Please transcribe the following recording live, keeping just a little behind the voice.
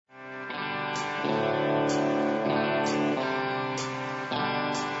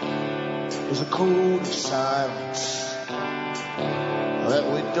There's a code of silence that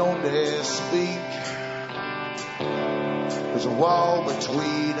we don't dare speak. There's a wall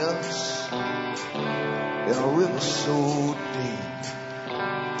between us and a river so deep.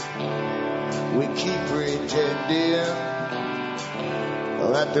 We keep pretending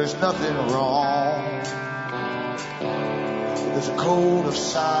that there's nothing wrong. There's a code of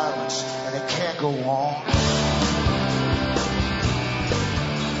silence and it can't go on.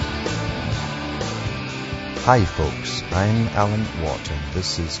 Hi folks, I'm Alan Watt and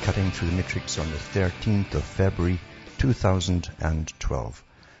this is Cutting Through the Matrix on the 13th of February 2012.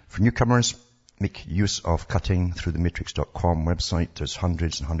 For newcomers, make use of cuttingthroughthematrix.com website. There's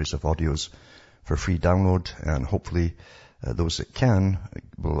hundreds and hundreds of audios for free download, and hopefully those that can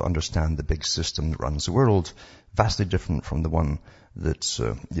will understand the big system that runs the world, vastly different from the one that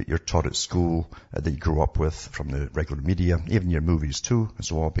you're taught at school, that you grew up with from the regular media, even your movies too.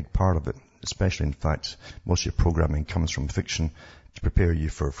 It's all a big part of it. Especially, in fact, most of your programming comes from fiction to prepare you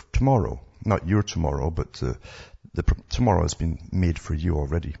for tomorrow. Not your tomorrow, but the tomorrow has been made for you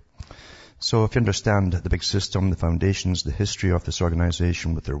already. So if you understand the big system, the foundations, the history of this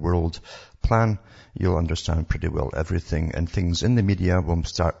organization with their world plan, you'll understand pretty well everything. And things in the media will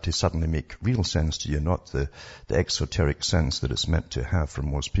start to suddenly make real sense to you, not the exoteric sense that it's meant to have for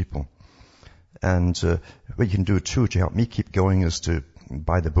most people. And what you can do too to help me keep going is to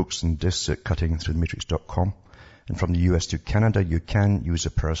buy the books and discs at cuttingthroughthematrix.com. And from the US to Canada, you can use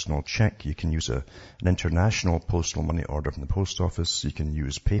a personal check. You can use an international postal money order from the post office. You can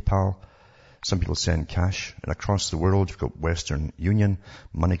use PayPal. Some people send cash. And across the world, you've got Western Union,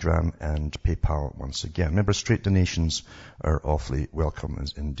 MoneyGram, and PayPal once again. Remember, straight donations are awfully welcome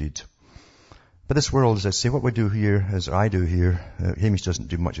indeed. But this world, as I say, what we do here, as I do here, Hamish doesn't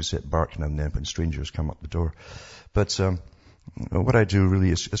do much except bark now and then when strangers come up the door. But what I do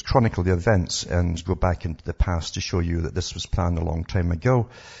really is chronicle the events and go back into the past to show you that this was planned a long time ago,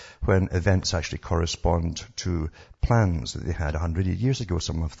 when events actually correspond to plans that they had 100 years ago,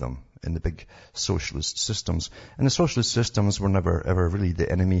 some of them, in the big socialist systems. And the socialist systems were never ever really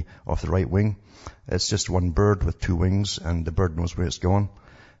the enemy of the right wing. It's just one bird with two wings, and the bird knows where it's going.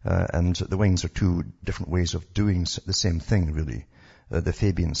 And the wings are two different ways of doing the same thing, really. The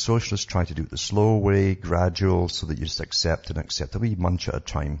Fabian socialists try to do it the slow way, gradual, so that you just accept a wee munch at a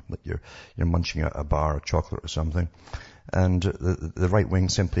time, like you're munching a bar of chocolate or something. And the right wing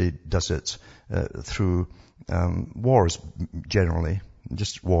simply does it through wars, generally,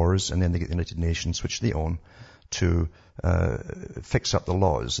 just wars, and then they get the United Nations, which they own, to fix up the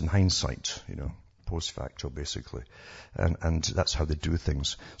laws in hindsight, post facto, basically. And that's how they do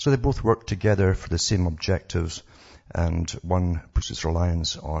things. So they both work together for the same objectives. And one puts its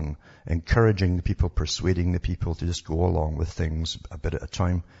reliance on encouraging the people, persuading the people to just go along with things a bit at a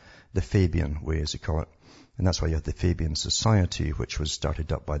time. The Fabian way, as they call it. And that's why you have the Fabian Society, which was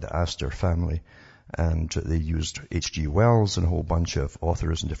started up by the Astor family. And they used H.G. Wells and a whole bunch of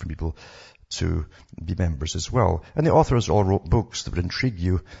authors and different people to be members as well. And the authors all wrote books that would intrigue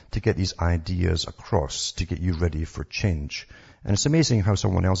you to get these ideas across, to get you ready for change. And it's amazing how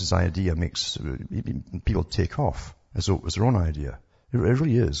someone else's idea makes people take off as though it was their own idea. It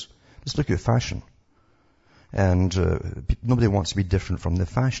really is. Just look at fashion. And nobody wants to be different from the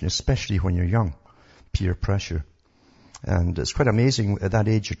fashion, especially when you're young. Peer pressure. And it's quite amazing at that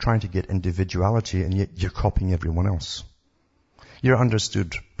age you're trying to get individuality and yet you're copying everyone else. You're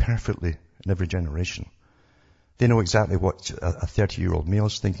understood perfectly in every generation. They know exactly what a 30-year-old male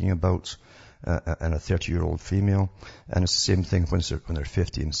is thinking about and a 30-year-old female. And it's the same thing when they're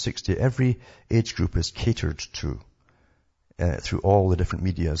 50 and 60. Every age group is catered to through all the different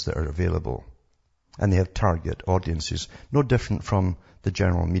medias that are available. And they have target audiences, no different from the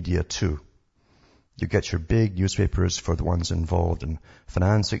general media too. You get your big newspapers for the ones involved in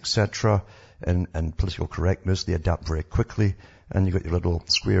finance, etc., and political correctness. They adapt very quickly. And you got your little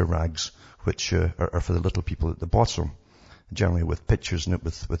square rags, which are for the little people at the bottom, generally with pictures in it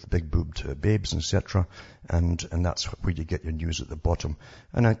with big boobed babes, etc. And that's where you get your news at the bottom.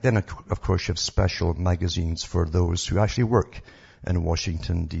 And then, of course, you have special magazines for those who actually work in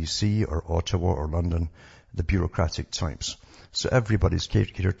Washington, D.C., or Ottawa, or London, the bureaucratic types. So everybody's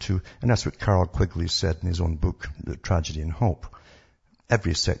catered to, and that's what Carl Quigley said in his own book, Tragedy and Hope.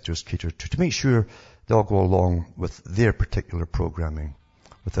 Every sector is catered to make sure they all go along with their particular programming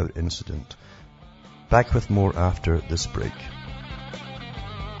without incident. Back with more after this break.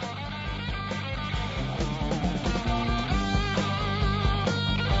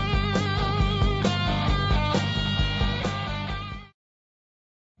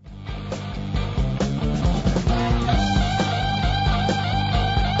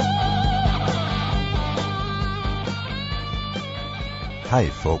 Hi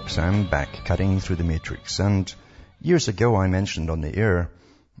folks, I'm back cutting through the matrix. And years ago I mentioned on the air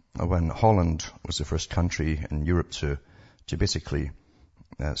when Holland was the first country in Europe to basically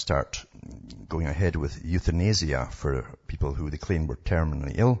start going ahead with euthanasia for people who they claim were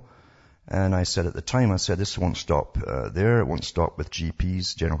terminally ill. And I said at the time, this won't stop there. It won't stop with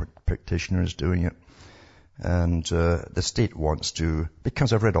GPs, general practitioners doing it. And the state wants to,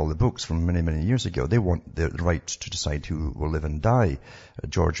 because I've read all the books from many, many years ago, they want the right to decide who will live and die.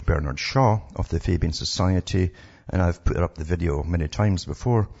 George Bernard Shaw of the Fabian Society, and I've put up the video many times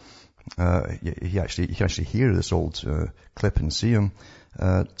before. You can actually hear this old clip and see him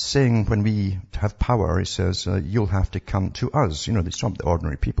saying, when we have power, he says, you'll have to come to us. You know, they stop the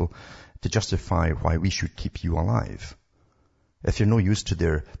ordinary people to justify why we should keep you alive. If you're no use to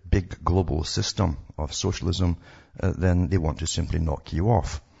their big global system of socialism, then they want to simply knock you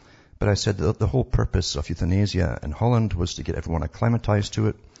off. But I said that the whole purpose of euthanasia in Holland was to get everyone acclimatized to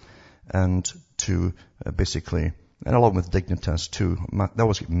it and to basically, and along with Dignitas too, they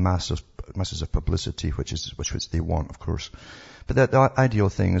always get masses of publicity, which they want, of course. But the ideal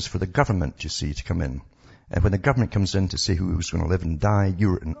thing is for the government, you see, to come in. And when the government comes in to say who's going to live and die,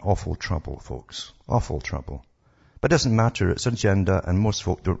 you're in awful trouble, folks. Awful trouble. But it doesn't matter. It's an agenda, and most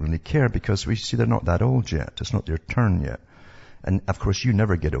folk don't really care because we see they're not that old yet. It's not their turn yet. And of course, you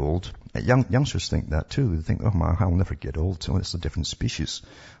never get old. Youngsters think that too. They think, oh my, I'll never get old. So it's a different species,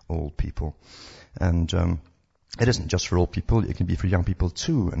 old people. And it isn't just for old people. It can be for young people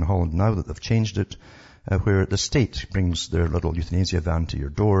too. In Holland now that they've changed it, where the state brings their little euthanasia van to your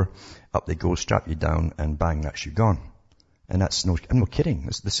door, up they go, strap you down, and bang, that's you gone. And I'm no kidding.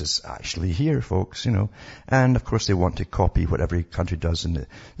 This is actually here, folks, you know. And of course they want to copy what every country does. And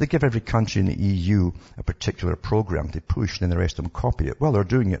they give every country in the EU a particular program to push, and then the rest of them copy it. Well, they're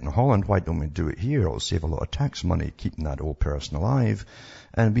doing it in Holland. Why don't we do it here? It'll save a lot of tax money, keeping that old person alive.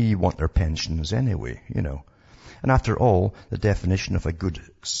 And we want their pensions anyway, you know. And after all, the definition of a good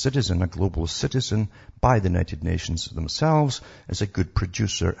citizen, a global citizen, by the United Nations themselves, is a good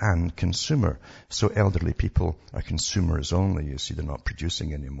producer and consumer. So elderly people are consumers only. You see, they're not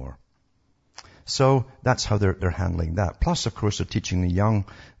producing anymore. So that's how they're handling that. Plus, of course, they're teaching the young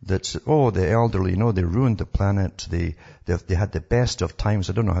that, the elderly, they ruined the planet. They had the best of times.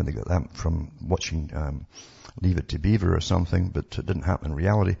 I don't know how they got that from watching Leave It to Beaver or something, but it didn't happen in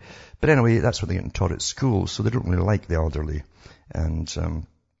reality. But anyway, that's what they're getting taught at school, so they don't really like the elderly. And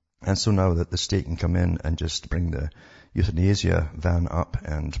so now that the state can come in and just bring the euthanasia van up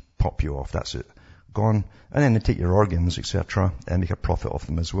and pop you off, that's it. Gone. And then they take your organs, etc., and make a profit off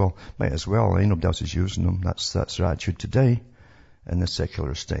them as well. Might as well. Nobody else is using them. That's their attitude today in the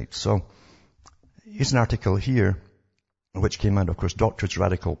secular state. So here's an article here which came out, of course, Doctors'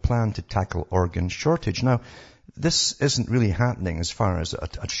 Radical Plan to Tackle Organ Shortage. Now, this isn't really happening as far as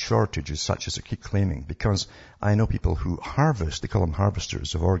a shortage as such as I keep claiming, because I know people who harvest, they call them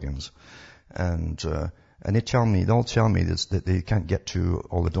harvesters of organs, and they'll tell me that they can't get to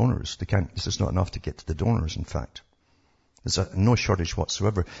all the donors. This is not enough to get to the donors, in fact. There's no shortage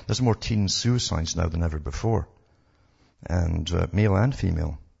whatsoever. There's more teen suicides now than ever before, and male and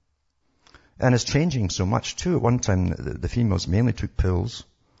female. And it's changing so much too. At one time, the females mainly took pills,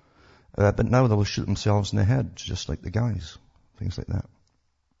 but now they'll shoot themselves in the head, just like the guys. Things like that.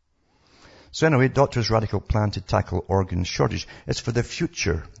 So anyway, Doctors' Radical Plan to Tackle Organ Shortage. It's for the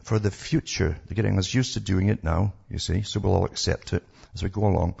future. For the future. They're getting us used to doing it now, you see, so we'll all accept it as we go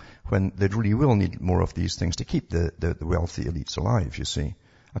along, when they really will need more of these things to keep the wealthy elites alive, you see,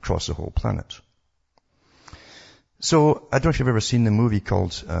 across the whole planet. So, I don't know if you've ever seen the movie it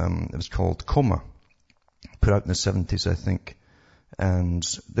was called Coma, put out in the 70s, I think. And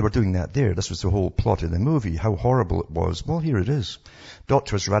they were doing that there. This was the whole plot of the movie, how horrible it was. Well, here it is.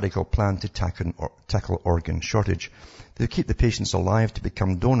 Doctors' Radical Plan to Tackle Organ Shortage. They keep the patients alive to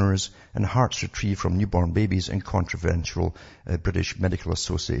become donors, and hearts retrieved from newborn babies in controversial British Medical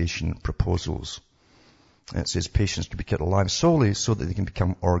Association proposals. It says patients can be kept alive solely so that they can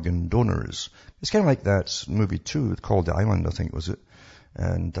become organ donors. It's kind of like that movie too, called The Island, I think was it.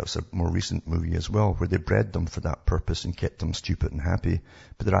 And that was a more recent movie as well, where they bred them for that purpose and kept them stupid and happy,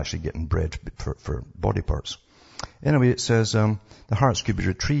 but they're actually getting bred for body parts. Anyway, it says the hearts could be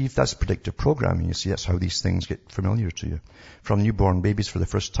retrieved. That's predictive programming, you see. That's how these things get familiar to you. From newborn babies for the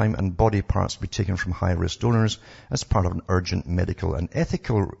first time, and body parts be taken from high-risk donors as part of an urgent medical and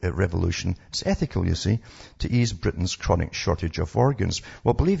ethical revolution. It's ethical, you see, to ease Britain's chronic shortage of organs.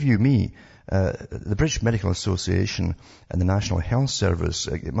 Well, believe you me, the British Medical Association and the National Health Service,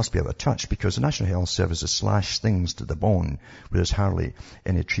 it must be out of touch, because the National Health Service has slashed things to the bone where there's hardly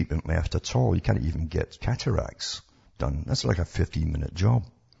any treatment left at all. You can't even get cataracts done. That's like a 15-minute job.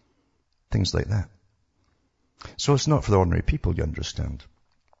 Things like that. So it's not for the ordinary people, you understand.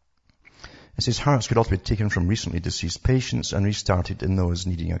 It says hearts could also be taken from recently deceased patients and restarted in those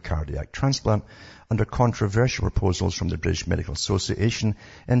needing a cardiac transplant under controversial proposals from the British Medical Association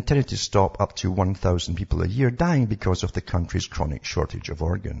intended to stop up to 1,000 people a year dying because of the country's chronic shortage of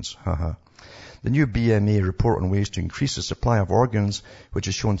organs. The new BMA report on ways to increase the supply of organs, which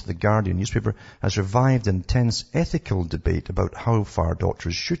is shown to the Guardian newspaper, has revived intense ethical debate about how far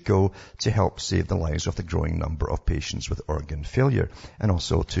doctors should go to help save the lives of the growing number of patients with organ failure, and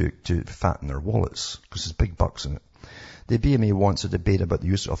also to fatten their wallets, because there's big bucks in it. The BMA wants a debate about the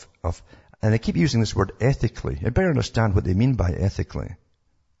use of and they keep using this word ethically. You better understand what they mean by ethically.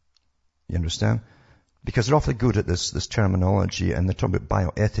 You understand? Because they're awfully good at this terminology, and they're talking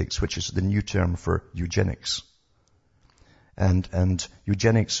about bioethics, which is the new term for eugenics. And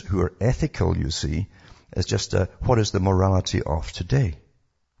eugenics who are ethical, you see, is just what is the morality of today?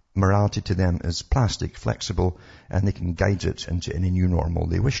 Morality to them is plastic, flexible, and they can guide it into any new normal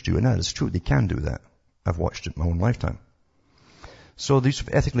they wish to. And that is true, they can do that. I've watched it in my own lifetime. So the use of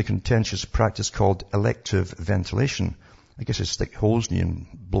ethically contentious practice called elective ventilation, I guess they stick holes in you and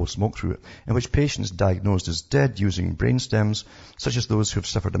blow smoke through it, in which patients diagnosed as dead using brain stems, such as those who have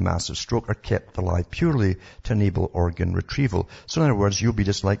suffered a massive stroke, are kept alive purely to enable organ retrieval. So in other words, you'll be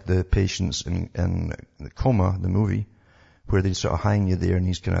just like the patients in the Coma, the movie, where they sort of hang you there in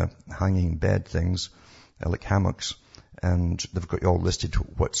these kind of hanging bed things, like hammocks, and they've got you all listed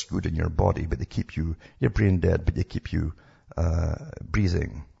what's good in your body, but they keep you, you're brain dead, but they keep you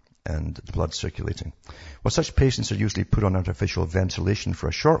breathing and the blood circulating. Well, such patients are usually put on artificial ventilation for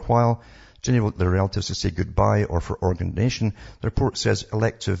a short while to enable their relatives to say goodbye or for organ donation. The report says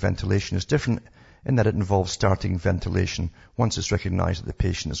elective ventilation is different in that it involves starting ventilation once it's recognized that the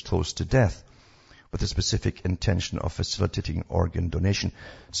patient is close to death, with the specific intention of facilitating organ donation.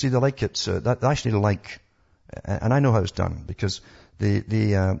 See, they like it, they actually like, and I know how it's done, because they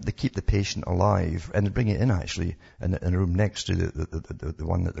keep the patient alive and they bring it in actually in a room next to the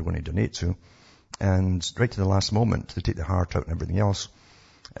one that they're going to donate to. And right to the last moment, they take the heart out and everything else.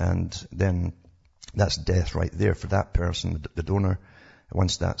 And then that's death right there for that person, the donor.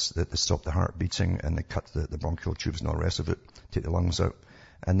 Once they stop the heart beating and they cut the bronchial tubes and all the rest of it, take the lungs out.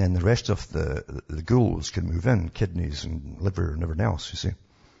 And then the rest of the ghouls can move in, kidneys and liver and everything else, you see.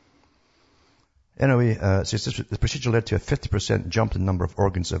 Anyway, the procedure led to a 50% jump in the number of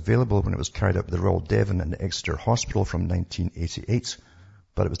organs available when it was carried out at the Royal Devon and Exeter Hospital from 1988,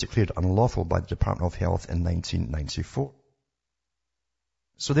 but it was declared unlawful by the Department of Health in 1994.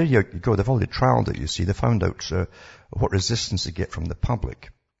 So there you go. They've already trialled it, you see. They found out what resistance they get from the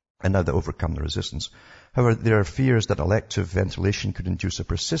public, and now they overcome the resistance. However, there are fears that elective ventilation could induce a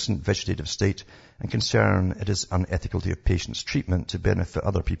persistent vegetative state and concern it is unethical to give patients treatment to benefit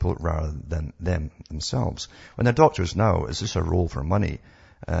other people rather than them themselves. When they're doctors now, is this a role for money?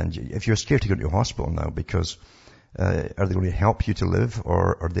 And if you're scared to go to a hospital now because are they going to help you to live,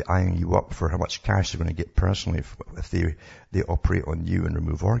 or are they eyeing you up for how much cash they're going to get personally if they operate on you and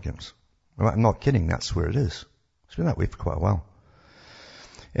remove organs? Well, I'm not kidding, that's where it is. It's been that way for quite a while.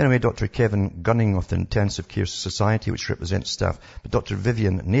 Anyway, Dr. Kevin Gunning of the Intensive Care Society, which represents staff, but Dr.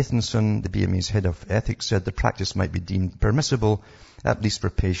 Vivian Nathanson, the BMA's head of ethics, said the practice might be deemed permissible, at least for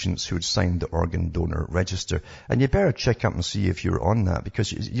patients who had signed the organ donor register. And you better check up and see if you're on that,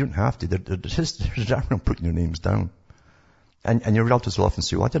 because you don't have to. They're just putting your names down. And your relatives will often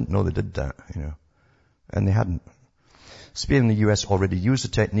say, well, I didn't know they did that, you know. And they hadn't. Spain and the US already use the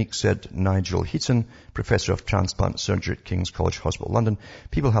technique, said Nigel Heaton, professor of transplant surgery at King's College Hospital, London.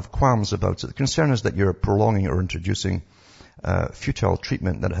 People have qualms about it. The concern is that you're prolonging or introducing futile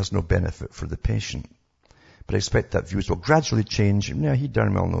treatment that has no benefit for the patient. But I expect that views will gradually change. Yeah, he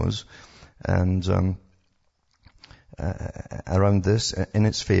darn well knows. And around this, in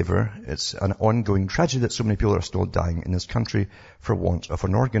its favor, it's an ongoing tragedy that so many people are still dying in this country for want of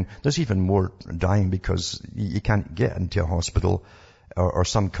an organ. There's even more dying because you can't get into a hospital, or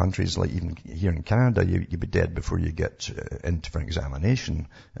some countries, like even here in Canada, you'd be dead before you get in for an examination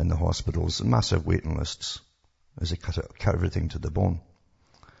in the hospitals. Massive waiting lists as they cut everything to the bone.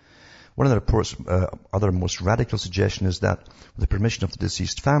 One of the report's other most radical suggestion is that, with the permission of the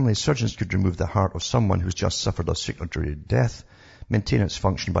deceased family, surgeons could remove the heart of someone who's just suffered a circulatory death, maintain its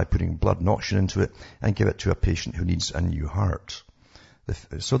function by putting blood and oxygen into it, and give it to a patient who needs a new heart.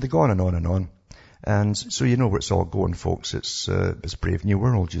 So they go on and on and on. And so you know where it's all going, folks. It's Brave New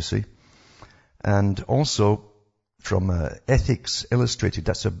World, you see. And also, from Ethics Illustrated,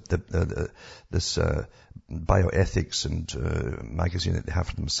 that's this bioethics and magazine that they have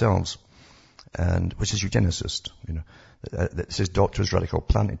for themselves. and which is eugenicist, It says doctors' radical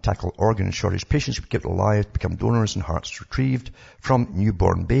plan to tackle organ shortage. Patients should be kept alive, become donors, and hearts retrieved from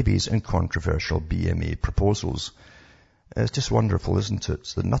newborn babies in controversial BMA proposals. It's just wonderful, isn't it?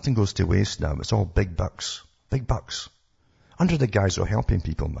 So that nothing goes to waste now. It's all big bucks. Big bucks. Under the guise of helping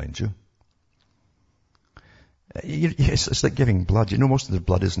people, mind you. It's like giving blood. Most of the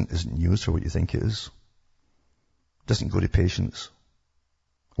blood isn't used for what you think it is. It doesn't go to patients.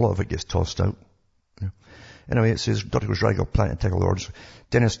 A lot of it gets tossed out. Anyway, it says, Dr. Goes radical plan to tackle orders.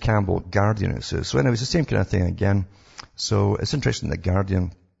 Dennis Campbell, Guardian, it says. So anyway, it's the same kind of thing again. So it's interesting that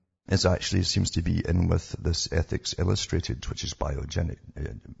Guardian seems to be in with this Ethics Illustrated, which is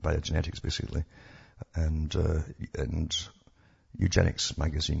biogenetics basically, and Eugenics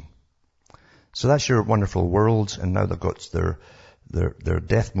magazine. So that's your wonderful world, and now they've got their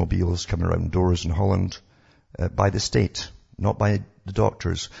death mobiles coming around doors in Holland by the state, not by the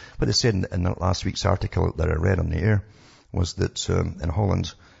doctors. What they said in last week's article that I read on the air was that in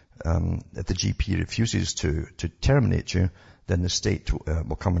Holland, if the GP refuses to terminate you, then the state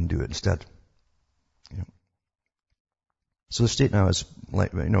will come and do it instead. So the state now is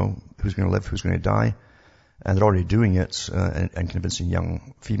like, who's going to live, who's going to die, and they're already doing it and convincing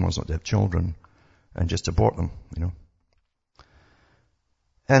young females not to have children and just abort them.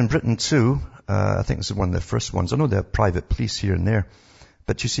 And Britain too, I think this is one of the first ones. I know they have private police here and there,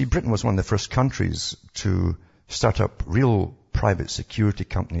 but you see, Britain was one of the first countries to start up real private security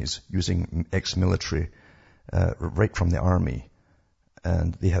companies using ex-military right from the army.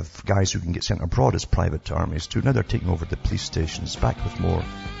 And they have guys who can get sent abroad as private armies too. Now they're taking over the police stations. Back with more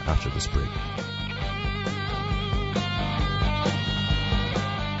after this break.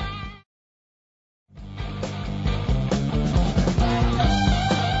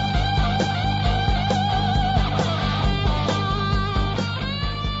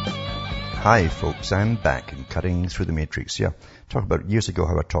 Hi folks, I'm back and cutting through the matrix. Talk about years ago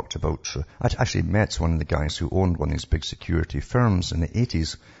how I talked about, I actually met one of the guys who owned one of these big security firms in the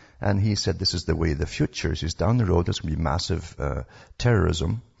 80s, and he said this is the way of the future. He says down the road there's going to be massive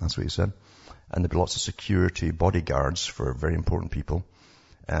terrorism, that's what he said, and there'll be lots of security bodyguards for very important people,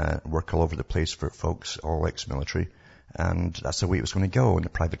 work all over the place for folks, all ex-military. And that's the way it was going to go in the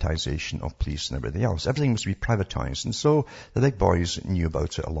privatization of police and everything else. Everything was to be privatized. And so the big boys knew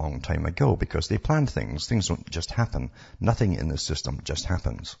about it a long time ago because they planned things. Things don't just happen. Nothing in the system just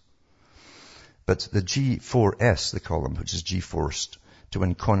happens. But the G4S, they call them, which is G-Forced, to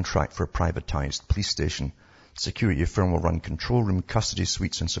win contract for a privatized police station. Security firm will run control room, custody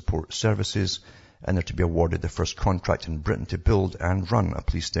suites and support services. And they're to be awarded the first contract in Britain to build and run a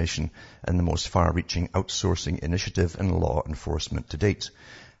police station in the most far-reaching outsourcing initiative in law enforcement to date.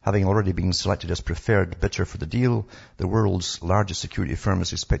 Having already been selected as preferred bidder for the deal, the world's largest security firm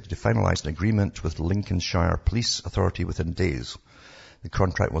is expected to finalise an agreement with Lincolnshire Police Authority within days. The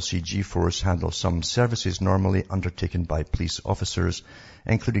contract will see G-Force handle some services normally undertaken by police officers,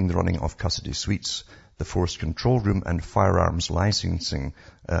 including the running of custody suites, the force control room and firearms licensing,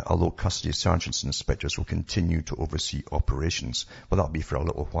 although custody sergeants and inspectors will continue to oversee operations. Well, that'll be for a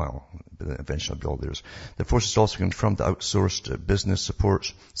little while, but eventually it'll be all theirs. The force has also confirmed that outsourced business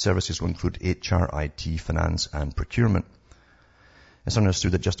support services will include HR, IT, finance and procurement. It's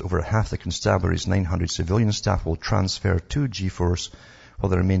understood that just over half the constabulary's 900 civilian staff will transfer to G-Force, while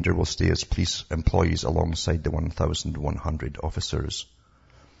the remainder will stay as police employees alongside the 1,100 officers.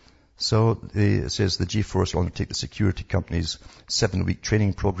 So it says the G-Force will undertake the security company's 7-week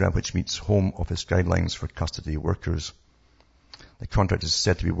training program, which meets Home Office guidelines for custody workers. The contract is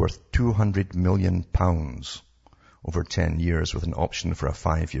said to be worth £200 million over 10 years with an option for a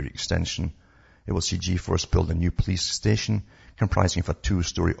 5-year extension. It will see G-Force build a new police station comprising of a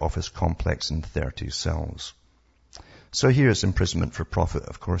 2-story office complex and 30 cells. So here's imprisonment for profit,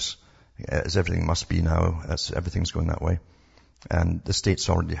 of course, as everything must be now, as everything's going that way. And the States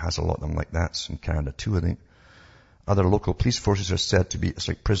already has a lot of them like that, in Canada too, I think. Other local police forces are said to be, it's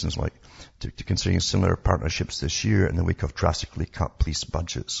like prisons, to considering similar partnerships this year in the wake of drastically cut police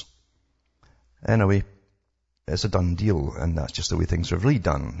budgets. Anyway, it's a done deal, and that's just the way things are really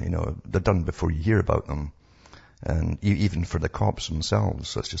done. They're done before you hear about them. And even for the cops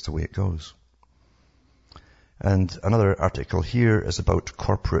themselves, that's just the way it goes. And another article here is about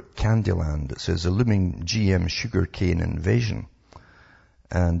corporate Candyland. It says a looming GM sugarcane invasion.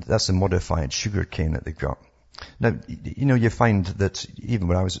 And that's a modified sugarcane that they've got. Now, you find that even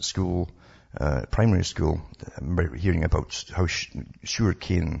when I was at school, primary school, I remember hearing about how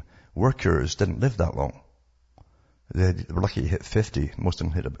sugarcane workers didn't live that long. They were lucky to hit 50. Most of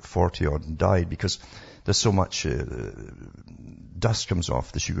them hit about 40 odd and died because there's so much dust comes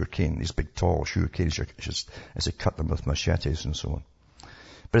off the sugar cane, these big tall sugar canes, just as they cut them with machetes and so on.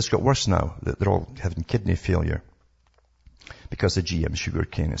 But it's got worse now. They're all having kidney failure because of GM sugar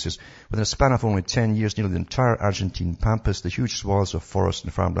cane. It says, within a span of only 10 years, nearly the entire Argentine pampas, the huge swaths of forest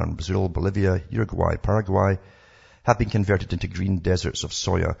and farmland in Brazil, Bolivia, Uruguay, Paraguay, have been converted into green deserts of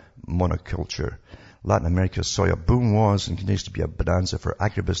soya monoculture. Latin America's soya boom was and continues to be a bonanza for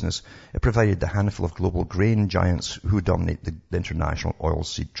agribusiness. It provided the handful of global grain giants who dominate the international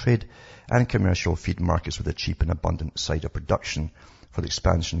oilseed trade and commercial feed markets with a cheap and abundant site of production for the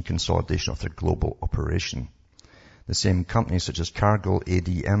expansion and consolidation of their global operation. The same companies such as Cargill,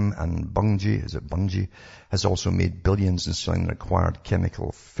 ADM, and Bunge has also made billions in selling their acquired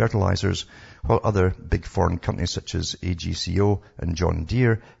chemical fertilizers, while other big foreign companies such as AGCO and John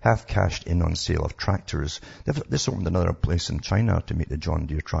Deere have cashed in on sale of tractors. They've opened another place in China to make the John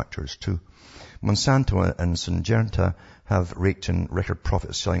Deere tractors too. Monsanto and Syngenta have raked in record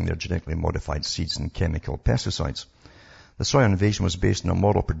profits selling their genetically modified seeds and chemical pesticides. The soya invasion was based on a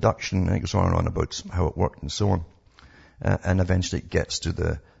model production, and it goes on and on about how it worked and so on. And eventually it gets to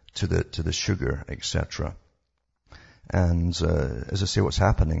the sugar, etc. And as I say, what's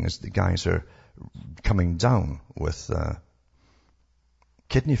happening is the guys are coming down with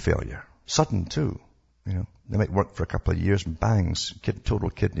kidney failure, sudden too. You know, they might work for a couple of years and bangs, total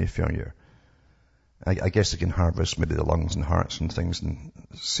kidney failure. I guess they can harvest maybe the lungs and hearts and things and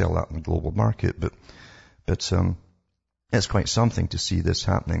sell that in the global market, but it's quite something to see this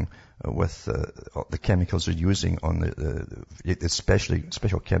happening with the chemicals they're using on especially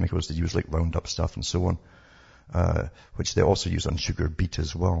special chemicals they use like Roundup stuff and so on, which they also use on sugar beet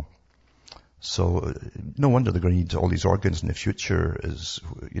as well. So no wonder they're going to need all these organs in the future.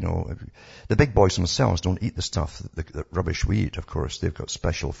 The big boys themselves don't eat the stuff, the rubbish we eat, of course. They've got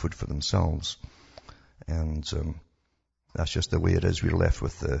special food for themselves. And that's just the way it is. We're left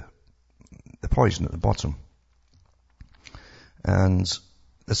with the poison at the bottom. And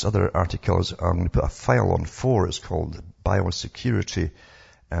this other article is, I'm going to put a file on 4. It's called Biosecurity,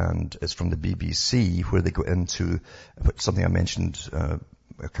 and it's from the BBC, where they go into something I mentioned a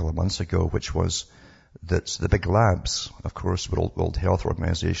couple of months ago, which was that the big labs, of course, World Health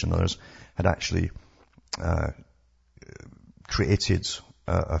Organization and others, had actually created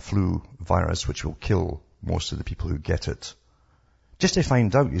a flu virus which will kill most of the people who get it. Just to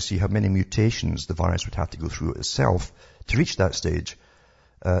find out, you see, how many mutations the virus would have to go through itself to reach that stage,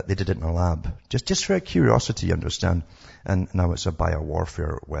 they did it in a lab. Just for curiosity, you understand. And now it's a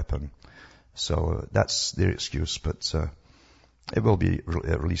biowarfare weapon. So that's their excuse, but it will be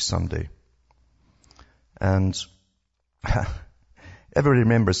released someday. And everybody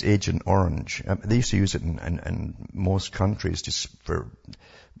remembers Agent Orange. They used to use it in most countries just for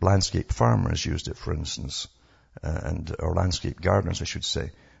landscape farmers used it, for instance. Or landscape gardeners, I should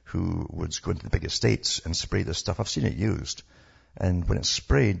say, who would go into the big estates and spray this stuff. I've seen it used. And when it's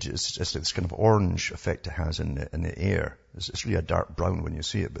sprayed, it's just this kind of orange effect it has in the air. It's really a dark brown when you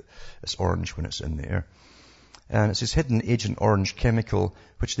see it, but it's orange when it's in the air. And it's this hidden Agent Orange chemical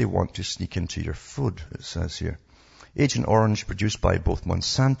which they want to sneak into your food, it says here. Agent Orange, produced by both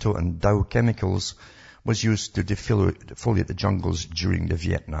Monsanto and Dow Chemicals, was used to defoliate the jungles during the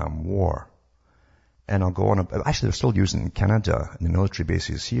Vietnam War. And I'll go on. Actually, they're still using it in Canada, in the military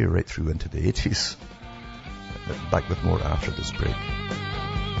bases here, right through into the 80s. Back with more after this break.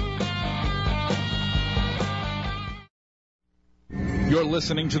 You're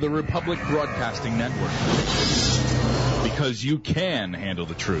listening to the Republic Broadcasting Network. Because you can handle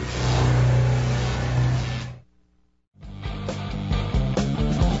the truth.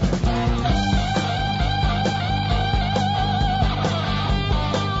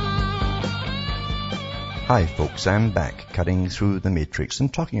 Hi folks, I'm back cutting through the matrix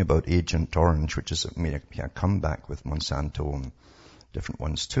and talking about Agent Orange, which has made a comeback with Monsanto and different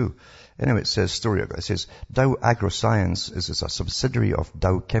ones too. Anyway, it says Dow AgroScience is a subsidiary of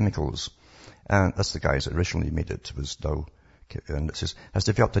Dow Chemicals, and that's the guys that originally made it, was Dow. And it says, has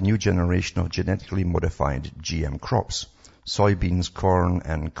developed a new generation of genetically modified GM crops, soybeans, corn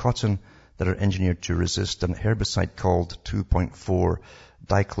and cotton, that are engineered to resist an herbicide called 2.4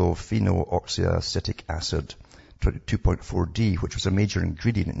 diclofenooxyacetic acid, 2.4-D, which was a major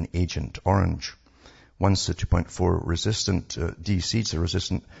ingredient in Agent Orange. Once the 2.4 resistant D seeds are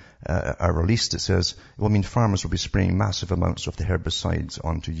released, it says, it will mean farmers will be spraying massive amounts of the herbicides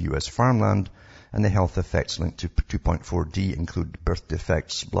onto U.S. farmland, and the health effects linked to 2.4-D include birth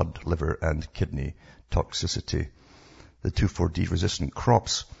defects, blood, liver, and kidney toxicity. The 2.4-D resistant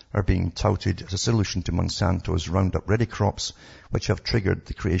crops are being touted as a solution to Monsanto's Roundup Ready crops, which have triggered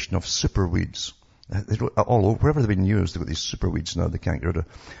the creation of superweeds All over, wherever they've been used, they've got these super weeds now they can't get rid of.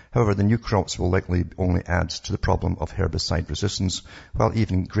 However, the new crops will likely only add to the problem of herbicide resistance, while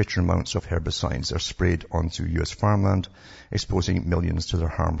even greater amounts of herbicides are sprayed onto US farmland, exposing millions to their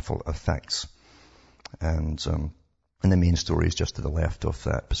harmful effects. And the main story is just to the left of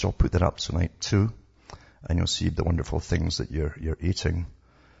that. So I'll put that up tonight too, and you'll see the wonderful things that you're eating.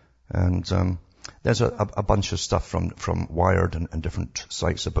 And there's a bunch of stuff from Wired and different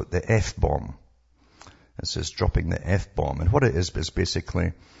sites about the F-bomb. It says dropping the F-bomb. And what it is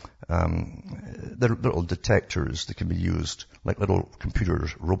basically, they're little detectors that can be used, like little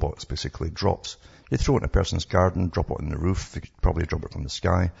computers, robots basically, drops. You throw it in a person's garden, drop it on the roof, you could probably drop it from the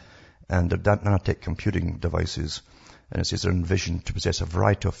sky. And they're nanotech computing devices. And it says they're envisioned to possess a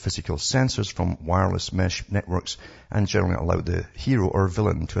variety of physical sensors from wireless mesh networks and generally allow the hero or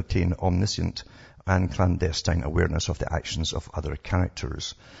villain to attain omniscient and clandestine awareness of the actions of other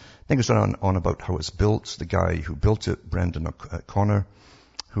characters. Then it goes on about how it's built. The guy who built it, Brendan O'Connor,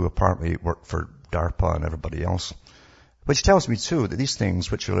 who apparently worked for DARPA and everybody else, which tells me too that these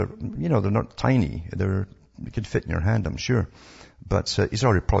things, which are, they're not tiny, you can fit in your hand, I'm sure. But he's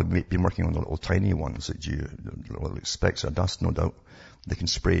already probably been working on the little tiny ones that little specks of dust, no doubt. They can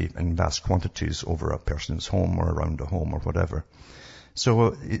spray in vast quantities over a person's home or around a home or whatever. So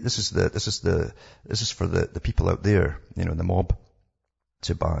this is for the people out there, the mob,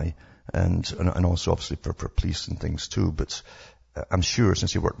 to buy, and also obviously for police and things too. But I'm sure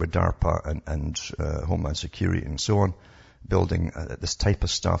since he worked with DARPA and Homeland Security and so on, building this type of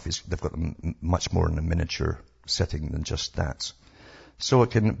stuff, they've got them much more in a miniature setting than just that. So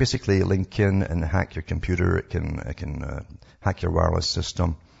it can basically link in and hack your computer. It can hack your wireless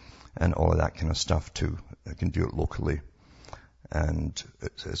system and all of that kind of stuff too. It can do it locally. And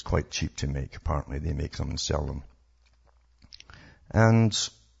it's quite cheap to make, apparently. They make them and sell them. And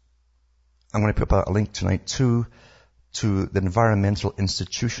I'm going to put up a link tonight too to the Environmental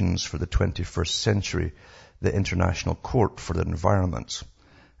Institutions for the 21st Century, the International Court for the Environment.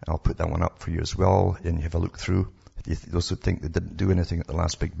 I'll put that one up for you as well, and you have a look through. Those who think they didn't do anything at the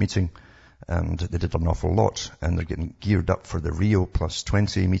last big meeting, and they did an awful lot, and they're getting geared up for the Rio Plus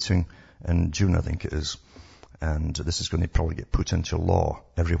 20 meeting in June, I think it is. And this is going to probably get put into law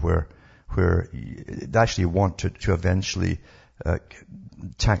everywhere, where they actually want to eventually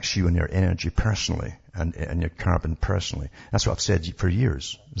tax you on your energy personally and your carbon personally. That's what I've said for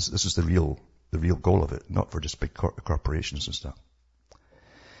years. This is the real goal of it, not for just big corporations and stuff.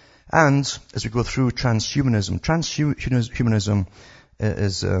 And as we go through transhumanism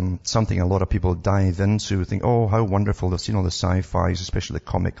is something a lot of people dive into, think, oh, how wonderful. They've seen all the sci-fis, especially the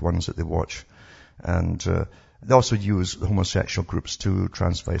comic ones that they watch. And they also use the homosexual groups too,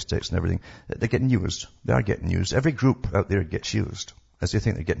 transvestites and everything. They're getting used. They are getting used. Every group out there gets used. As they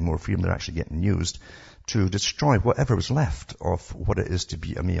think they're getting more freedom, they're actually getting used to destroy whatever was left of what it is to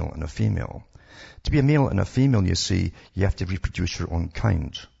be a male and a female. To be a male and a female, you see, you have to reproduce your own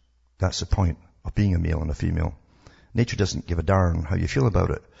kind. That's the point of being a male and a female. Nature doesn't give a darn how you feel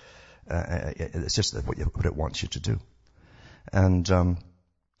about it. It's just what it wants you to do. And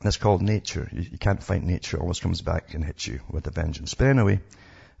that's called nature. You can't fight nature. It always comes back and hits you with a vengeance. But anyway,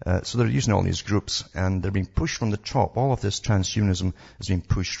 so they're using all these groups, and they're being pushed from the top. All of this transhumanism is being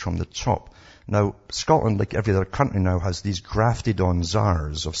pushed from the top. Now, Scotland, like every other country now, has these grafted-on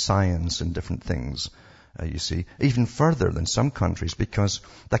czars of science and different things. You see, even further than some countries, because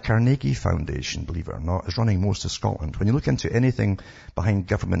the Carnegie Foundation, believe it or not, is running most of Scotland. When you look into anything behind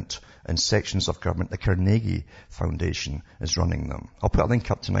government and sections of government, the Carnegie Foundation is running them. I'll put a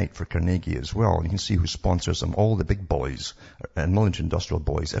link up tonight for Carnegie as well. You can see who sponsors them. All the big boys and military industrial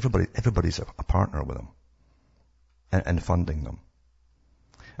boys. Everybody's a partner with them and funding them.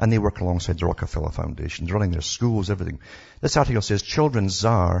 And they work alongside the Rockefeller Foundation, running their schools, everything. This article says, Children's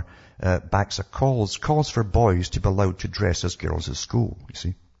Czar backs a calls for boys to be allowed to dress as girls at school, you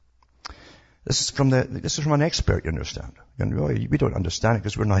see. This is from an expert, you understand. We don't understand it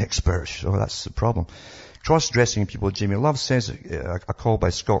because we're not experts, so that's the problem. Cross-dressing people, Jamie Love says, a call by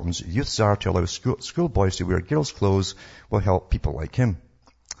Scotland's youth czar to allow school boys to wear girls' clothes will help people like him.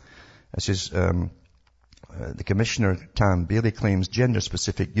 It says, the Commissioner, Tam Bailey, claims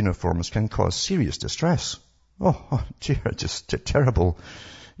gender-specific uniforms can cause serious distress. Oh dear, just terrible.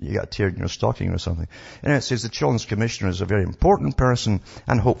 You got a tear in your stocking or something. And it says the Children's Commissioner is a very important person,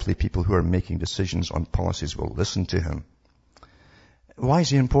 and hopefully people who are making decisions on policies will listen to him. Why is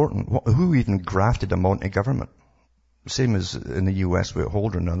he important? Who even grafted him onto government? Same as in the US with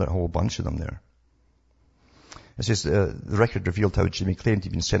Holder and a whole bunch of them there. It says the record revealed how Jimmy claimed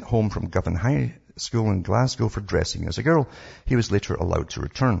he'd been sent home from Govan High School in Glasgow for dressing as a girl. He was later allowed to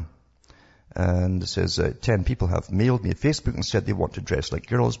return. And it says, 10 people have mailed me Facebook and said they want to dress like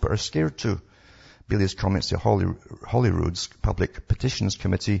girls but are scared to. Bailey's comments to Holyrood's Public Petitions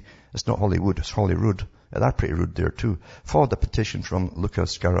Committee. It's not Hollywood, it's Holyrood. They're pretty rude there too. Followed a petition from Luca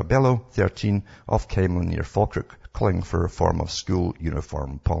Scarabello, 13, of Kemlyn near Falkirk, calling for a reform of school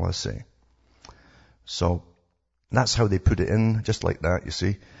uniform policy. So, that's how they put it in, just like that, you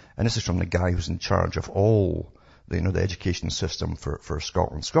see. And this is from the guy who's in charge of all the education system for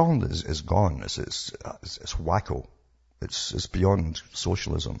Scotland. Scotland is gone. It's wacko. It's beyond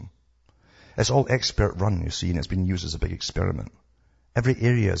socialism. It's all expert run, you see, and it's been used as a big experiment. Every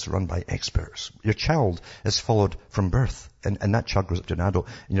area is run by experts. Your child is followed from birth, and that child grows up to an adult,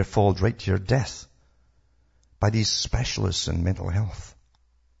 and you're followed right to your death by these specialists in mental health.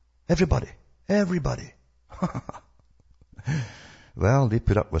 Everybody. Well, they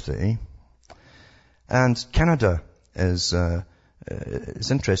put up with it, eh? And Canada is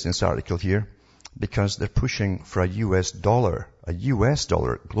interesting, this article here, because they're pushing for a US dollar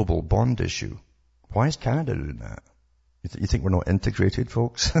global bond issue. Why is Canada doing that? You think we're not integrated,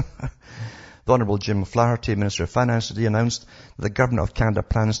 folks? The Honourable Jim Flaherty, Minister of Finance, today announced that the Government of Canada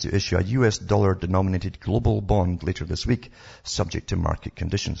plans to issue a US dollar-denominated global bond later this week, subject to market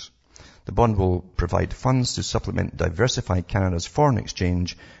conditions. The bond will provide funds to supplement diversify Canada's foreign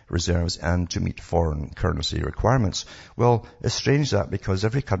exchange reserves and to meet foreign currency requirements. Well, it's strange that because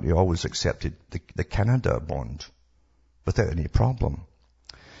every country always accepted the Canada bond without any problem.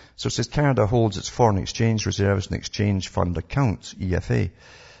 So it says Canada holds its foreign exchange reserves and exchange fund account, EFA.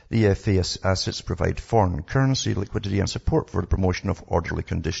 The EFA assets provide foreign currency liquidity and support for the promotion of orderly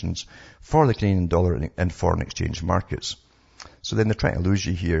conditions for the Canadian dollar and foreign exchange markets. So then they're trying to lose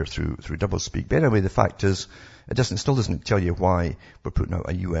you here through doublespeak. But anyway, the fact is, it still doesn't tell you why we're putting out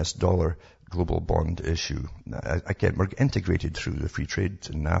a US dollar global bond issue. Again, we're integrated through the free trade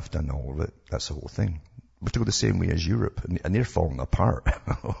and NAFTA and all of it. That's the whole thing. We're to go the same way as Europe, and they're falling apart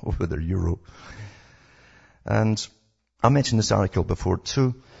with their euro. And I mentioned this article before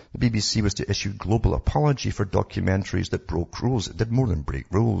too. The BBC was to issue global apology for documentaries that broke rules. It did more than break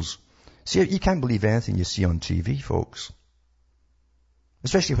rules. See, you can't believe anything you see on TV, folks.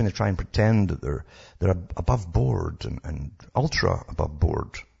 Especially when they try and pretend that they're above board and ultra above board.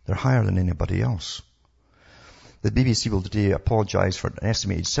 They're higher than anybody else. The BBC will today apologise for an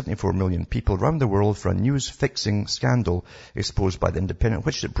estimated 74 million people around the world for a news-fixing scandal exposed by The Independent,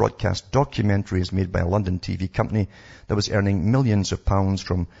 which it broadcast documentaries made by a London TV company that was earning millions of pounds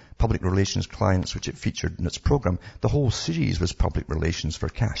from public relations clients which it featured in its programme. The whole series was public relations for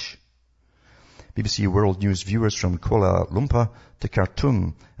cash. BBC World News viewers from Kuala Lumpur to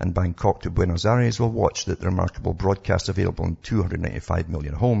Khartoum and Bangkok to Buenos Aires will watch the remarkable broadcast available in 295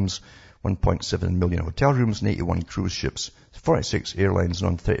 million homes, 1.7 million hotel rooms and 81 cruise ships, 46 airlines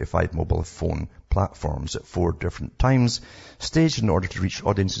and on 35 mobile phone platforms at 4 different times, staged in order to reach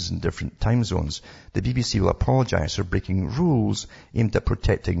audiences in different time zones. The BBC will apologise for breaking rules aimed at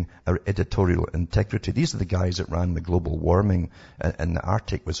protecting our editorial integrity. These are the guys that ran the global warming and the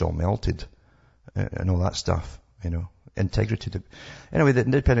Arctic was all melted. And all that stuff, integrity. Anyway, the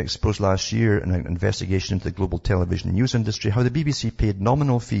Independent exposed last year in an investigation into the global television news industry how the BBC paid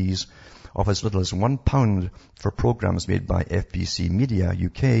nominal fees of as little as £1 for programmes made by FBC Media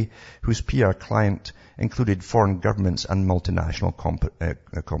UK, whose PR client included foreign governments and multinational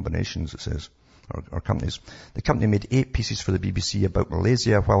combinations, it says, or companies. The company made 8 pieces for the BBC about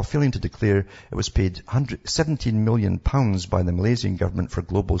Malaysia while failing to declare it was paid £17 million by the Malaysian government for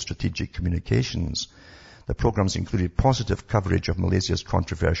global strategic communications. The programmes included positive coverage of Malaysia's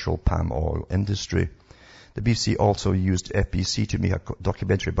controversial palm oil industry. The BBC also used FBC to make a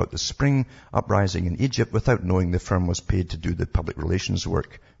documentary about the spring uprising in Egypt without knowing the firm was paid to do the public relations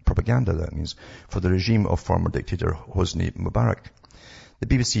work, propaganda that means, for the regime of former dictator Hosni Mubarak. The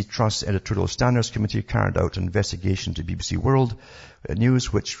BBC Trust Editorial Standards Committee carried out an investigation to BBC World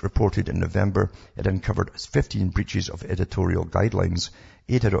News, which reported in November it uncovered 15 breaches of editorial guidelines.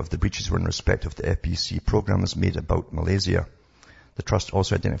 8 out of the breaches were in respect of the FBC programmes made about Malaysia. The Trust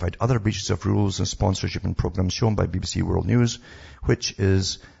also identified other breaches of rules and sponsorship in programmes shown by BBC World News, which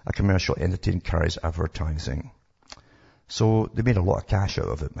is a commercial entity and carries advertising. So they made a lot of cash out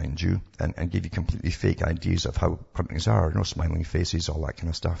of it, mind you, and gave you completely fake ideas of how countries are, smiling faces, all that kind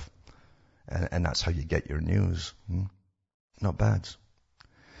of stuff. And that's how you get your news. Not bad.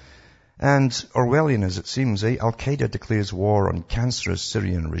 And Orwellian as it seems, Al-Qaeda declares war on cancerous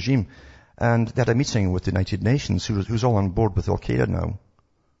Syrian regime. And they had a meeting with the United Nations who's all on board with Al-Qaeda now.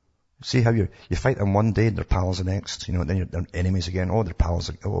 See how you fight them one day and they're pals the next, then they're enemies again, they're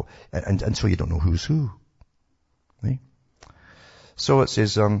pals, until you don't know who's who. So it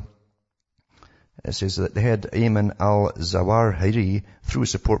says, It says that the head Ayman al-Zawahiri threw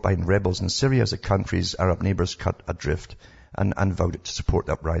support behind rebels in Syria as the country's Arab neighbours cut adrift and vowed to support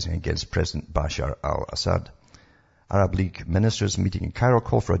the uprising against President Bashar al-Assad. Arab League ministers meeting in Cairo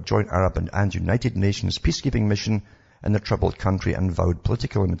called for a joint Arab and United Nations peacekeeping mission in the troubled country and vowed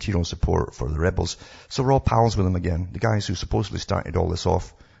political and material support for the rebels. So we're all pals with them again. The guys who supposedly started all this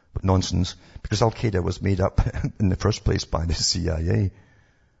off with nonsense, because Al-Qaeda was made up in the first place by the CIA.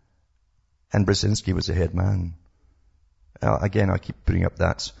 And Brzezinski was the head man. Again, I keep putting up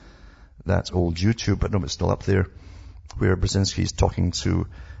that old YouTube, but no, it's still up there, where Brzezinski is talking to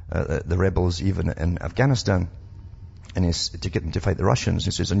the rebels even in Afghanistan. And he's to get them to fight the Russians.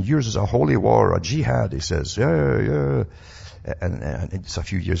 He says, and yours is a holy war, a jihad, he says. Yeah. And it's a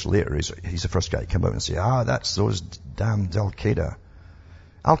few years later, he's the first guy to come out and say, that's those damned Al-Qaeda.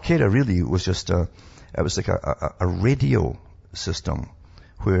 Al-Qaeda really was just it was like a radio system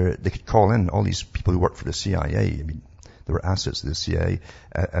where they could call in all these people who worked for the CIA. I mean, there were assets of the CIA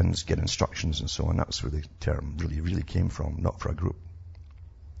and get instructions and so on. That's where the term really came from, not for a group.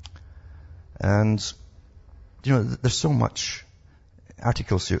 And there's so much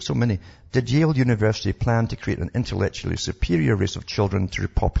articles here, so many. Did Yale University plan to create an intellectually superior race of children to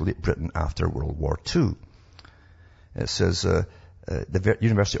repopulate Britain after World War II? It says the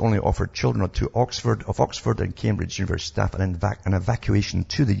university only offered children to Oxford and Cambridge University staff an evacuation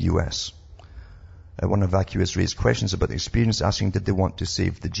to the US. One evacuees raised questions about the experience, asking did they want to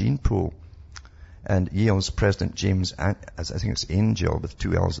save the gene pool. And Yale's president James, as I think it's Angel with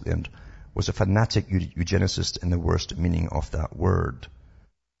 2 L's at the end, was a fanatic eugenicist in the worst meaning of that word.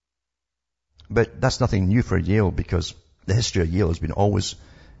 But that's nothing new for Yale, because the history of Yale has been always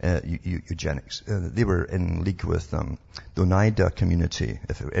eugenics. They were in league with the Oneida community,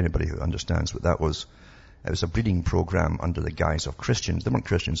 if anybody who understands what that was. It was a breeding program under the guise of Christians. They weren't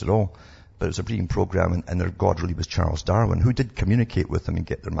Christians at all, but it was a breeding program, and their god really was Charles Darwin, who did communicate with them and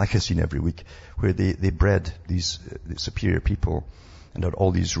get their magazine every week, where they bred these superior people. And had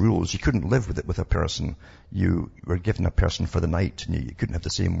all these rules. You couldn't live with a person. You were given a person for the night, and you couldn't have the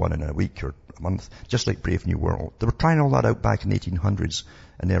same one in a week or a month, just like Brave New World. They were trying all that out back in the 1800s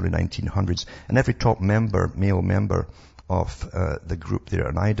and early 1900s. And every top male member of the group there,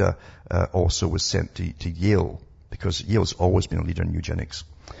 Oneida, also was sent to Yale, because Yale's always been a leader in eugenics.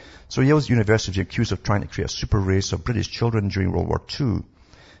 So Yale's university was accused of trying to create a super race of British children during World War II.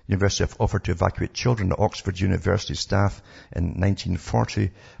 University have offered to evacuate children to Oxford University staff in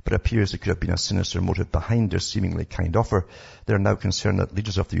 1940, but it appears there could have been a sinister motive behind their seemingly kind offer. They are now concerned that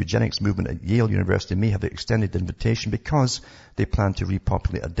leaders of the eugenics movement at Yale University may have extended the invitation because they plan to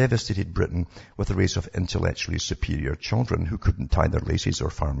repopulate a devastated Britain with a race of intellectually superior children who couldn't tie their laces or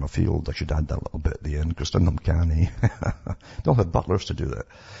farm a field. I should add that little bit at the end, because they're uncanny. They'll have butlers to do that.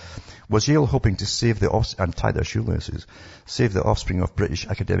 Was Yale hoping to save and tie their shoelaces, save the offspring of British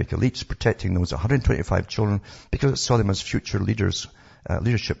academic elites, protecting those 125 children because it saw them as future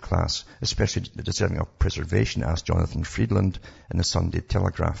leadership class, especially deserving of preservation, asked Jonathan Friedland in the Sunday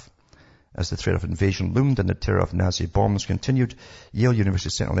Telegraph. As the threat of invasion loomed and the terror of Nazi bombs continued, Yale University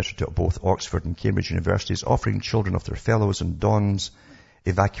sent a letter to both Oxford and Cambridge universities offering children of their fellows and dons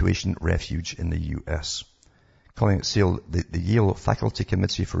evacuation refuge in the US. Calling it the Yale Faculty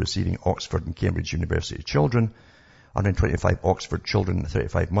Committee for Receiving Oxford and Cambridge University Children, 125 Oxford children and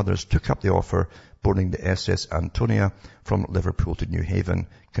 35 mothers took up the offer, boarding the SS Antonia from Liverpool to New Haven,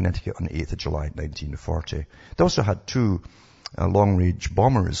 Connecticut on the 8th of July 1940. They also had 2 long-range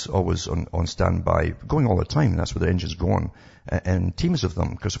bombers always on standby, going all the time. That's where the engines go on, and teams of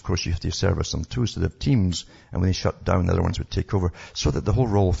them, because of course you have to service them too, so they have teams, and when they shut down, the other ones would take over, so that the whole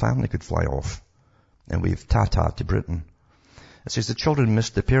royal family could fly off. And we've ta-ta to Britain. It says the children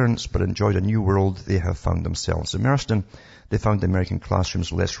missed the parents but enjoyed a new world they have found themselves immersed in. They found the American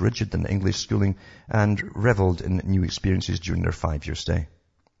classrooms less rigid than English schooling and reveled in new experiences during their 5-year stay.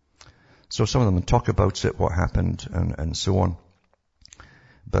 So some of them talk about it, what happened, and so on.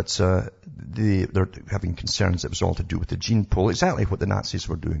 But they're having concerns that it was all to do with the gene pool, exactly what the Nazis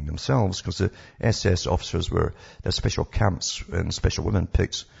were doing themselves, because the SS officers were, their special camps and special women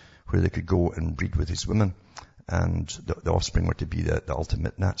picks where they could go and breed with these women, and the offspring were to be the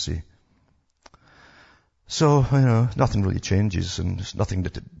ultimate Nazi. So, nothing really changes, and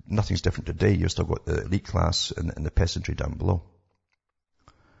nothing's different today. You've still got the elite class and the peasantry down below.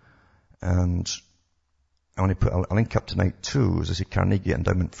 And I want to put a link up tonight too, as I say, Carnegie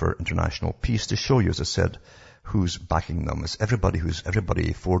Endowment for International Peace, to show you, as I said, who's backing them. It's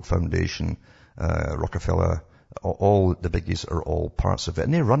everybody, Ford Foundation, Rockefeller, all the biggies are all parts of it.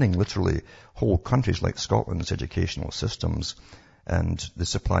 And they're running literally whole countries like Scotland's educational systems. And they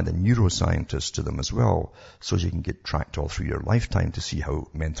supply the neuroscientists to them as well, so you can get tracked all through your lifetime to see how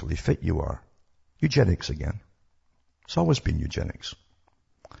mentally fit you are. Eugenics again. It's always been eugenics.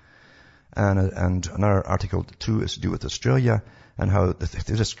 And another article too is to do with Australia and how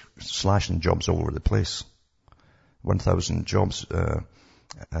they're just slashing jobs all over the place. 1,000 jobs they've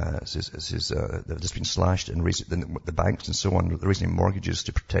just been slashed and the banks and so on, they're raising mortgages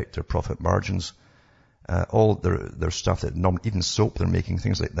to protect their profit margins. All their stuff that even soap they're making,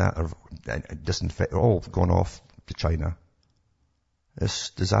 things like that, are all gone off to China. It's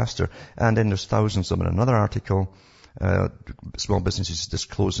disaster. And then there's thousands of them in another article. Small businesses just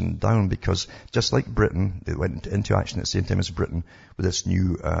closing down because just like Britain, they went into action at the same time as Britain with this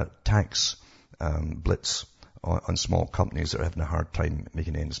new tax blitz on small companies that are having a hard time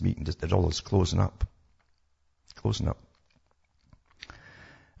making ends meet, and it all is closing up.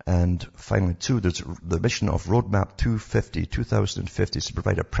 And finally, too, there's the mission of Roadmap 2050 is to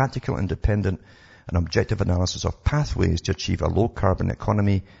provide a practical, independent, and objective analysis of pathways to achieve a low-carbon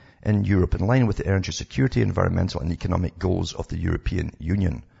economy in Europe in line with the energy security, environmental, and economic goals of the European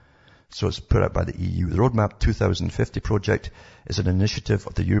Union. So it's put out by the EU. The Roadmap 2050 project is an initiative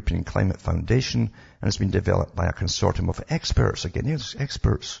of the European Climate Foundation and has been developed by a consortium of experts. Again, here's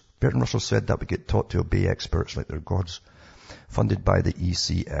experts. Bertrand Russell said that we get taught to obey experts like they're gods. Funded by the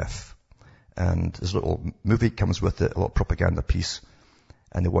ECF. And this little movie comes with it, a little propaganda piece.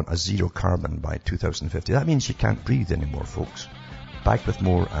 And they want a zero carbon by 2050. That means you can't breathe anymore, folks. Back with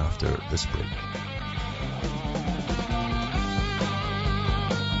more after this break.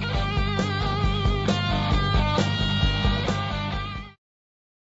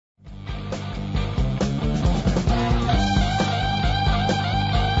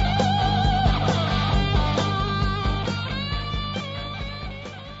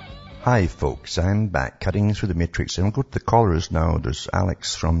 Hi folks, I'm back cutting through the matrix, and we'll go to the callers now. There's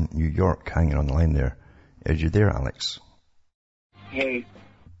Alex from New York hanging on the line there. Are you there, Alex? Hey.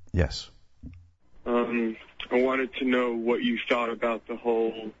 Yes. I wanted to know what you thought about the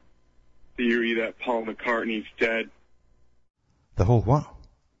whole theory that Paul McCartney's dead. The whole what?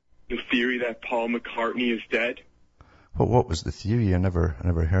 The theory that Paul McCartney is dead. Well, what was the theory? I never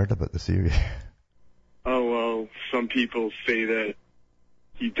heard about the theory. Oh, well, some people say that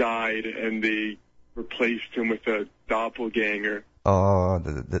he died and they replaced him with a doppelganger. Oh,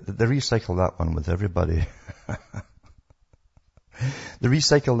 they recycle that one with everybody. They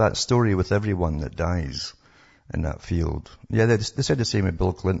recycle that story with everyone that dies in that field. Yeah, they said the same with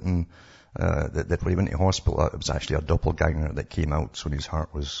Bill Clinton, that when he went to hospital, it was actually a doppelganger that came out when his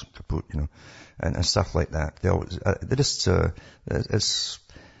heart was kaput, and stuff like that. They always,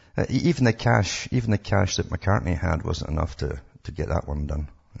 even the cash that McCartney had wasn't enough to get that one done.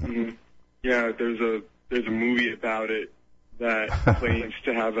 Mm-hmm. Yeah, there's a movie about it that claims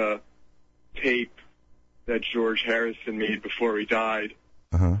to have a tape that George Harrison made before he died.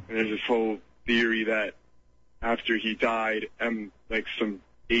 Uh-huh. And there's this whole theory that after he died, like some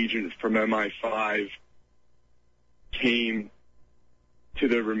agent from MI5 came to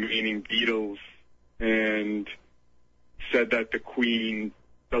the remaining Beatles and said that the Queen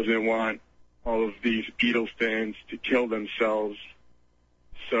doesn't want all of these Beatles fans to kill themselves.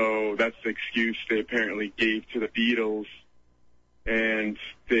 So that's the excuse they apparently gave to the Beatles, and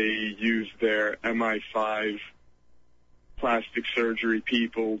they used their MI5 plastic surgery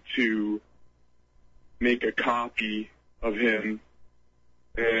people to make a copy of him.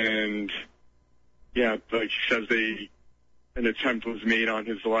 And yeah, like he says, an attempt was made on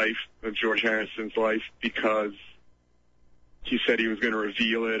his life, of George Harrison's life, because he said he was going to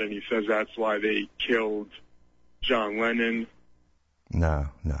reveal it, and he says that's why they killed John Lennon. No.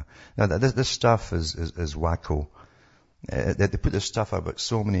 This stuff is wacko. They put this stuff out about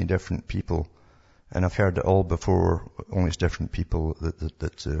so many different people, and I've heard it all before. Only it's different people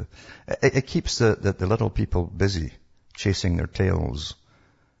it keeps the little people busy chasing their tails.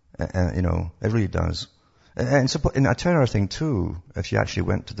 It really does. And I tell you another thing too. If you actually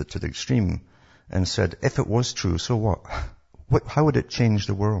went to the extreme and said, if it was true, so what? How would it change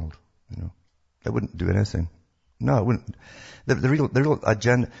the world? It wouldn't do anything. No, it wouldn't. The real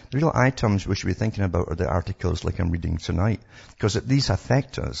agenda, the real items we should be thinking about are the articles like I'm reading tonight, because these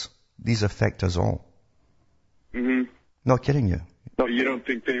affect us. These affect us all. Mm-hmm. Not kidding you. No, you don't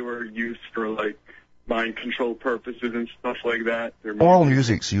think they were used for like mind control purposes and stuff like that? All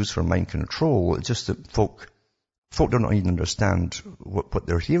music's used for mind control. It's just that folk don't even understand what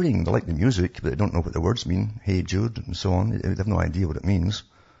they're hearing. They like the music, but they don't know what the words mean. Hey Jude and so on. They have no idea what it means,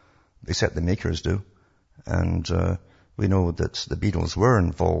 except the makers do. And we know that the Beatles were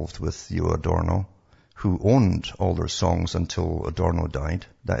involved with Theo Adorno, who owned all their songs until Adorno died.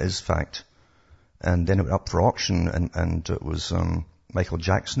 That is fact. And then it went up for auction, and it was Michael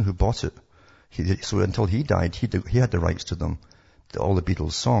Jackson who bought it. So until he died, he had the rights to them, to all the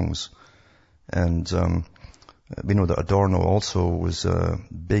Beatles songs. And we know that Adorno also was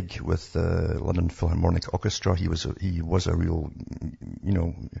big with the London Philharmonic Orchestra. He was a real,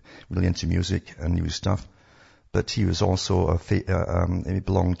 really into music and new stuff. But he was also he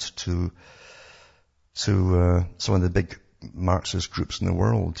belonged to some of the big Marxist groups in the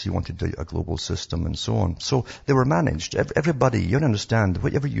world. He wanted a global system and so on. So they were managed. Everybody, you understand,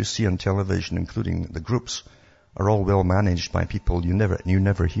 whatever you see on television, including the groups, are all well managed by people you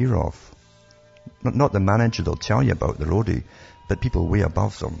never hear of. Not the manager they'll tell you about, the roadie, but people way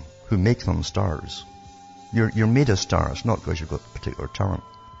above them who make them stars. You're made of stars, not because you've got particular talent.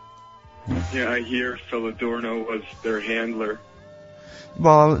 Yeah, I hear Phil Adorno was their handler.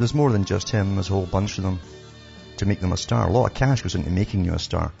 Well, there's more than just him. There's a whole bunch of them to make them a star. A lot of cash goes into making you a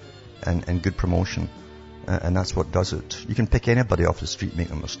star and good promotion. And that's what does it. You can pick anybody off the street and make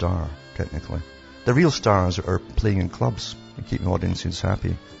them a star, technically. The real stars are playing in clubs and keeping audiences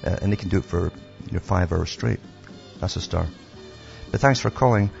happy. And they can do it for 5 hours straight. That's a star. But thanks for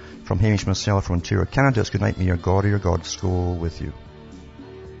calling. From Hamish Marcella from Ontario, Canada. It's good night. May your God or your gods go with you.